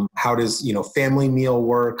 How does family meal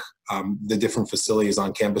work? The different facilities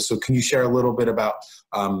on campus. So can you share a little bit about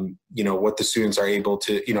what the students are able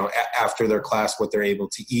to after their class, what they're able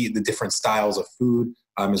to eat, the different styles of food,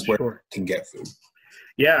 is where Sure. they can get food.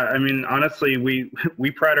 Yeah, I mean, honestly, we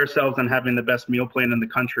pride ourselves on having the best meal plan in the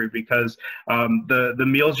country, because the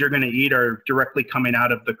meals you're going to eat are directly coming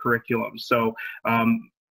out of the curriculum. So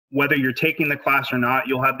whether you're taking the class or not,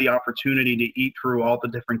 you'll have the opportunity to eat through all the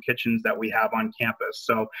different kitchens that we have on campus.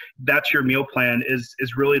 So that's your meal plan, is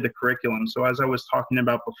really the curriculum. So as I was talking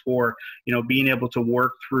about before, being able to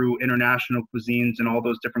work through international cuisines and all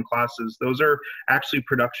those different classes, those are actually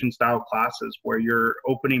production style classes where you're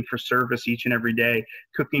opening for service each and every day,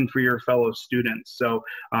 cooking for your fellow students. So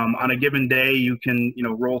on a given day, you can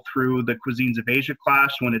roll through the cuisines of Asia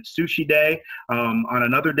class when it's sushi day. On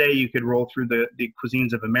another day, you could roll through the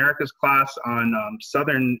cuisines of America's class on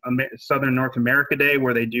Southern North America Day,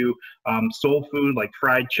 where they do soul food like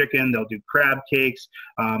fried chicken. They'll do crab cakes.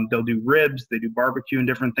 They'll do ribs. They do barbecue and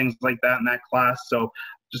different things like that in that class. So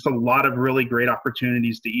just a lot of really great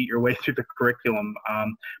opportunities to eat your way through the curriculum.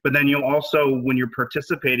 But then you'll also, when you're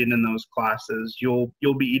participating in those classes, you'll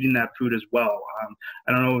be eating that food as well.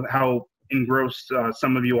 I don't know how engrossed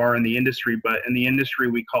some of you are in the industry, but in the industry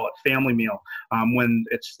we call it family meal, when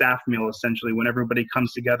it's staff meal, essentially, when everybody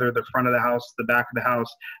comes together, the front of the house, the back of the house,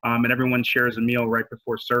 and everyone shares a meal right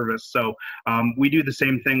before service. So we do the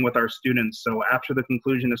same thing with our students. So after the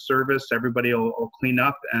conclusion of service, everybody will clean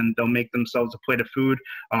up and they'll make themselves a plate of food,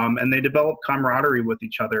 and they develop camaraderie with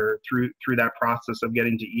each other through that process of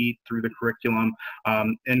getting to eat through the curriculum,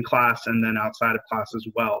 in class and then outside of class as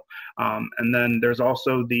well. And then there's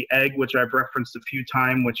also the egg, which I've referenced a few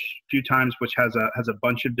times, which has a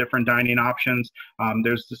bunch of different dining options.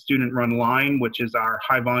 There's the student-run line, which is our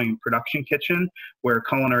high-volume production kitchen, where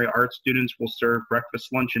culinary arts students will serve breakfast,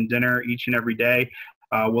 lunch, and dinner each and every day.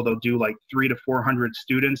 Well, they'll do like 300 to 400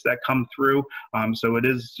 students that come through. So it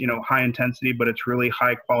is, high intensity, but it's really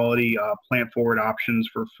high quality, plant forward options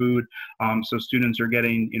for food. So students are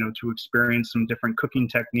getting, to experience some different cooking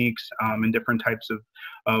techniques, and different types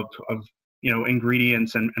of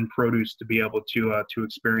ingredients and produce to be able to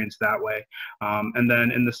experience that way. And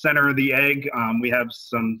then in the center of the egg, we have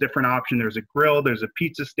some different options. There's a grill, there's a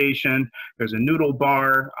pizza station, there's a noodle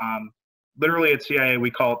bar. Literally at CIA, we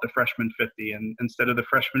call it the freshman 50, and instead of the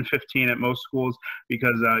freshman 15 at most schools,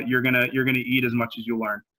 because you're gonna eat as much as you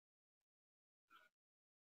learn.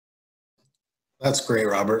 That's great,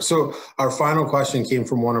 Robert. So our final question came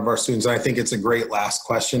from one of our students. I think it's a great last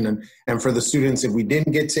question. And for the students, if we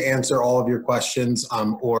didn't get to answer all of your questions,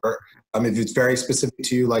 or if it's very specific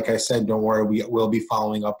to you, like I said, don't worry, we will be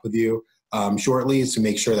following up with you shortly to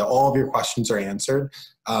make sure that all of your questions are answered.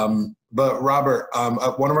 But Robert,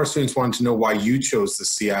 one of our students wanted to know why you chose the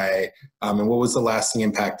CIA, and what was the lasting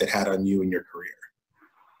impact it had on you and your career?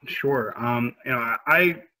 Sure.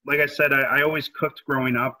 like I said, I always cooked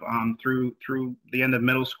growing up. Through the end of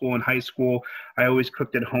middle school and high school, I always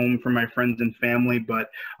cooked at home for my friends and family. But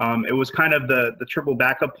it was kind of the triple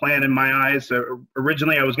backup plan in my eyes.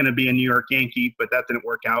 Originally, I was going to be a New York Yankee, but that didn't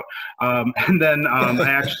work out. And then I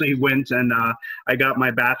actually went and I got my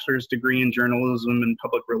bachelor's degree in journalism and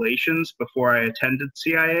public relations before I attended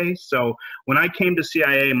CIA. So when I came to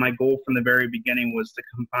CIA, my goal from the very beginning was to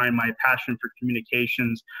combine my passion for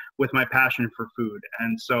communications with my passion for food.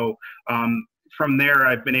 And so from there,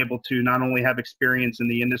 I've been able to not only have experience in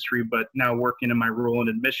the industry, but now working in my role in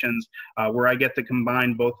admissions, where I get to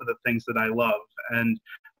combine both of the things that I love. And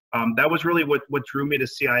that was really what drew me to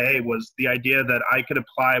CIA, was the idea that I could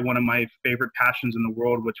apply one of my favorite passions in the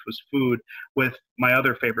world, which was food, with my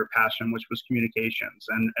other favorite passion, which was communications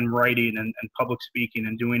and writing and public speaking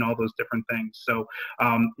and doing all those different things. So,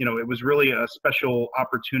 you know, it was really a special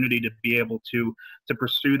opportunity to be able to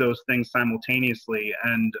pursue those things simultaneously.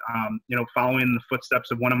 And, you know, following the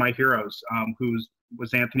footsteps of one of my heroes,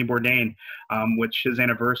 was Anthony Bourdain, which his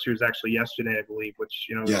anniversary is actually yesterday, I believe, which,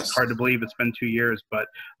 you know, Yes. It's hard to believe it's been 2 years, but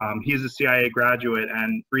he's a CIA graduate,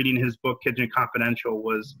 and reading his book, Kitchen Confidential,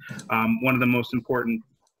 was one of the most important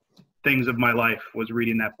things of my life, was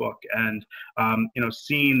reading that book. And, you know,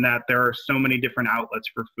 seeing that there are so many different outlets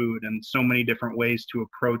for food and so many different ways to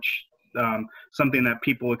approach something that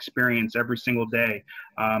people experience every single day.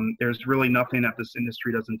 There's really nothing that this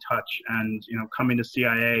industry doesn't touch. And, you know, coming to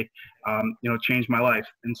CIA, you know, changed my life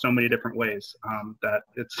in so many different ways that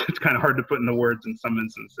it's kind of hard to put into words in some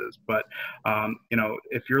instances. But, you know,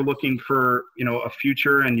 if you're looking for, you know, a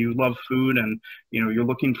future and you love food and, you know, you're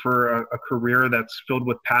looking for a career that's filled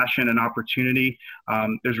with passion and opportunity,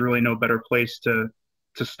 there's really no better place to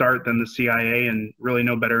start than the CIA, and really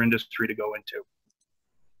no better industry to go into.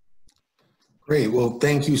 Great. Well,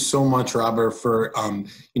 thank you so much, Robert, for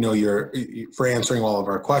you know, for answering all of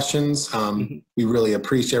our questions. We really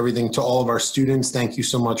appreciate everything. To all of our students, thank you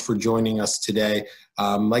so much for joining us today.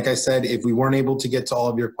 Like I said, if we weren't able to get to all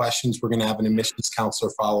of your questions, we're going to have an admissions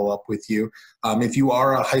counselor follow up with you. If you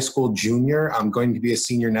are a high school junior, I'm going to be a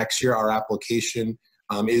senior next year, our application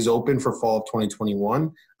is open for fall of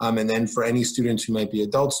 2021. And then for any students who might be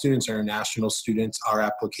adult students or international students, our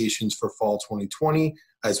applications for fall 2020,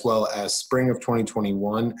 as well as spring of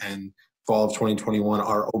 2021 and fall of 2021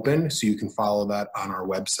 are open. So you can follow that on our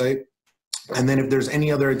website. And then if there's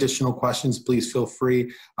any other additional questions, please feel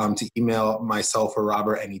free to email myself or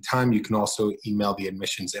Robert anytime. You can also email the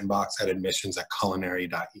admissions inbox at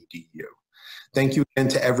admissions@culinary.edu. Thank you again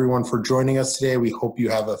to everyone for joining us today. We hope you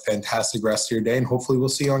have a fantastic rest of your day, and hopefully we'll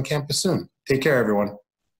see you on campus soon. Take care, everyone.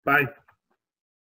 Bye.